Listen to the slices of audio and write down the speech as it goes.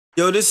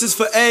Yo, this is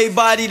for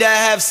everybody that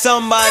have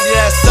somebody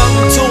that's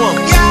something to them.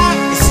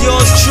 It's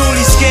yours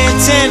truly,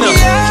 Scantana.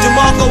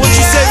 Demarco, what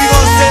you say? We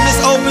gonna send this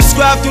open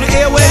scribe through the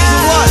airwaves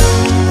or what?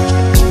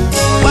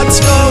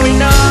 What's going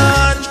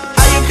on?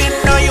 How you been?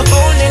 Are you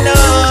holding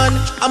on?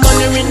 I'm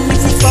wondering if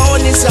your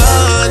phone is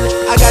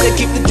on. I gotta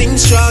keep the thing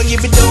strong,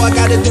 even though I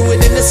gotta do it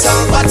in the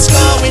song. What's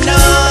going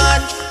on?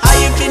 How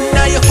you been?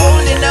 Are you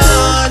holding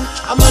on?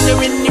 I'm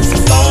wondering if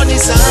your phone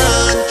is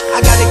on. I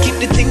gotta keep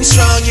the thing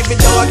strong, even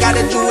though I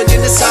gotta do it in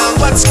the song.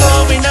 What's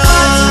going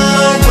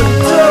on?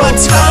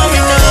 What's going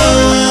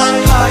on?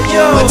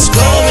 What's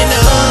going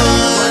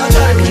on?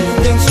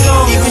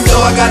 Even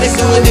though I gotta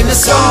do it in the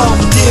song.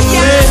 Dear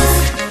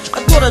friends, I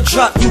thought I'd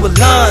drop you a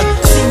line.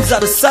 Seems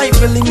out of sight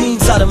really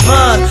means out of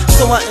mind.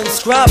 So I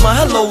inscribe my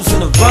hellos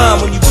in a rhyme.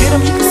 When you get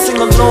them, you can sing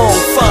along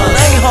fine.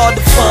 I ain't hard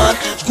to find,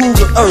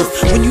 Google Earth.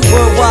 When you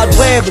World Wide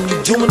Web and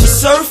you doing the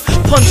surf,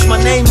 punch my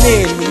name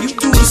in. When you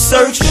do the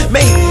search,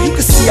 maybe you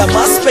can see how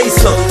my space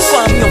look.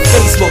 Find me on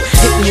Facebook,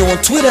 hit me on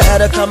Twitter,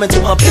 add a comment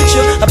to my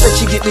picture. I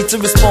bet you get me to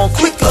respond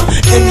quicker.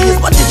 And here's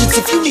my digits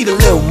if you need a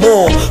little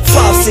more.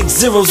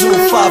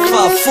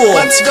 5600554.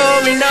 What's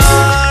going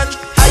on?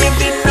 How you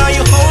been? Are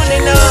you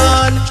holding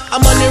on?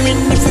 I'm wondering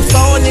if your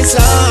phone is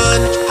on.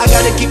 I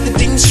gotta keep the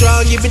thing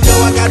strong, even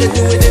though I gotta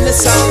do it in the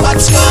song.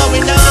 What's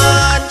going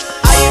on?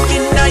 How you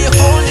been? Are you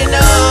holding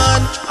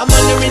on? I'm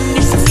wondering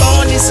if your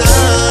phone is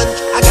on.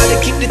 I gotta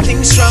keep the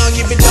thing strong,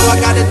 even though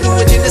I gotta do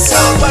it in the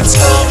song. What's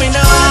going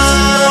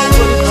on?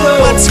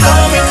 What's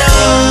going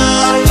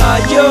on?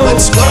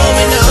 What's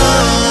going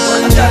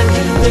on?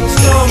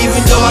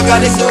 Even though I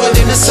gotta do it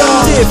in the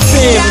song. Dear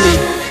family,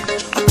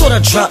 I thought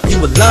I'd drop you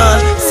a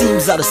line.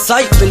 Seems out of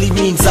sight really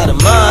means out of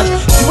mind.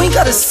 You ain't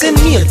gotta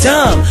send me a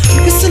dime.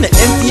 You can send an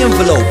empty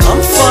envelope,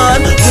 I'm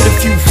fine. With a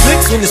few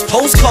flicks when it's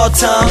postcard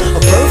time. A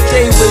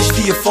birthday wish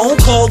via phone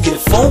call. Get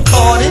a phone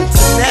card,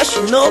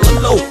 international or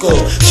local.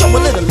 Show a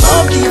little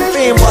love to your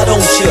fan, why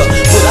don't you?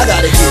 But I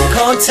gotta get in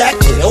contact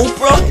with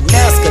Oprah and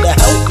ask her to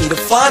help me to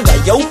find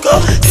Ioka.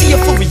 See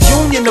if a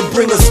reunion to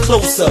bring us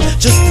closer.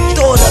 Just the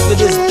thought of it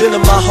is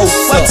building my hopes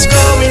up. What's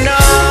going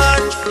on?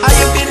 How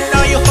you been?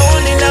 Are you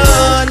holding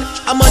on?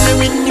 I'm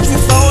wondering if your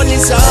phone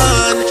is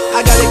on.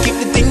 I gotta keep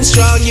the thing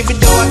strong, even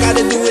though I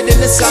gotta do it in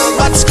the song.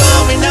 What's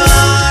going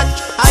on?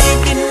 How you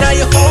been? Are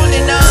you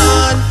holding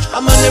on?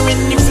 I'm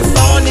wondering if your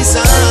phone is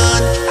on.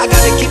 I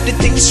gotta keep the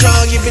thing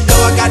strong, even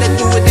though I gotta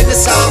do it in the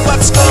song.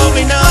 What's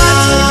going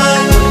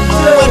on?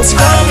 What's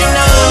going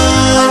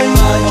on?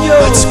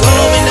 What's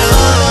going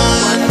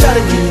on?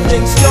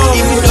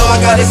 Even though I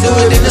gotta do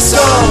it in the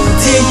song.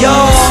 Dear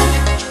y'all,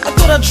 I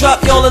thought I'd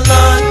drop y'all a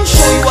line.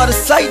 Show you out of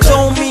sight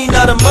don't mean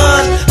out of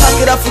mind. How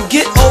could I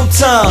forget old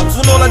times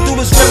when all I do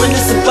is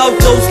reminisce about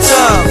those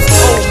times?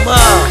 Oh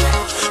my,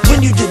 when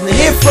you didn't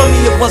hear from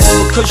me, it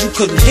wasn't because you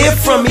couldn't hear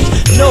from me.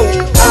 No,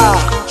 I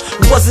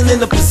wasn't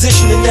in a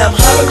position, and now I'm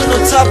hollering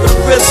on top of the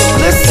rhythm.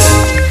 Listen,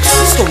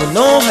 what's going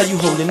on? How you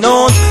holding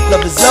on?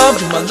 Love is love,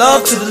 do my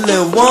love to the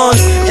little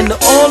ones. And to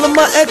all of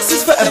my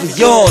exes, forever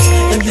yours.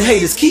 And you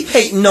haters, keep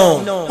hating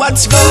on.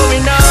 What's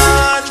going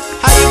on?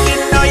 How you been?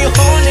 Are you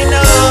holding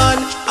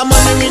on? I'm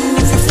wondering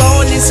if your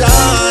phone is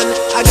on.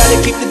 I gotta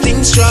keep the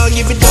thing strong,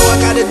 even though I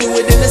gotta do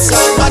it in the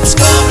song. What's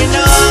going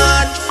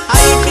on?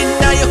 How you been?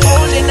 Are you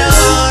holding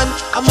on?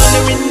 I'm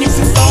wondering if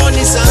your phone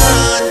is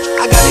on.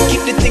 I gotta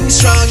keep the thing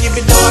strong,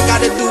 even though I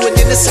gotta do it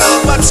in the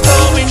song. What's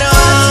going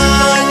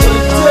on?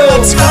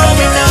 What's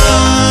going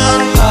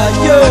on?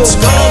 What's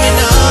going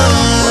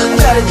on?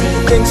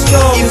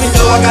 Even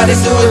though I gotta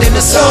do it in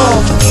the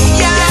song.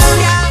 Yeah.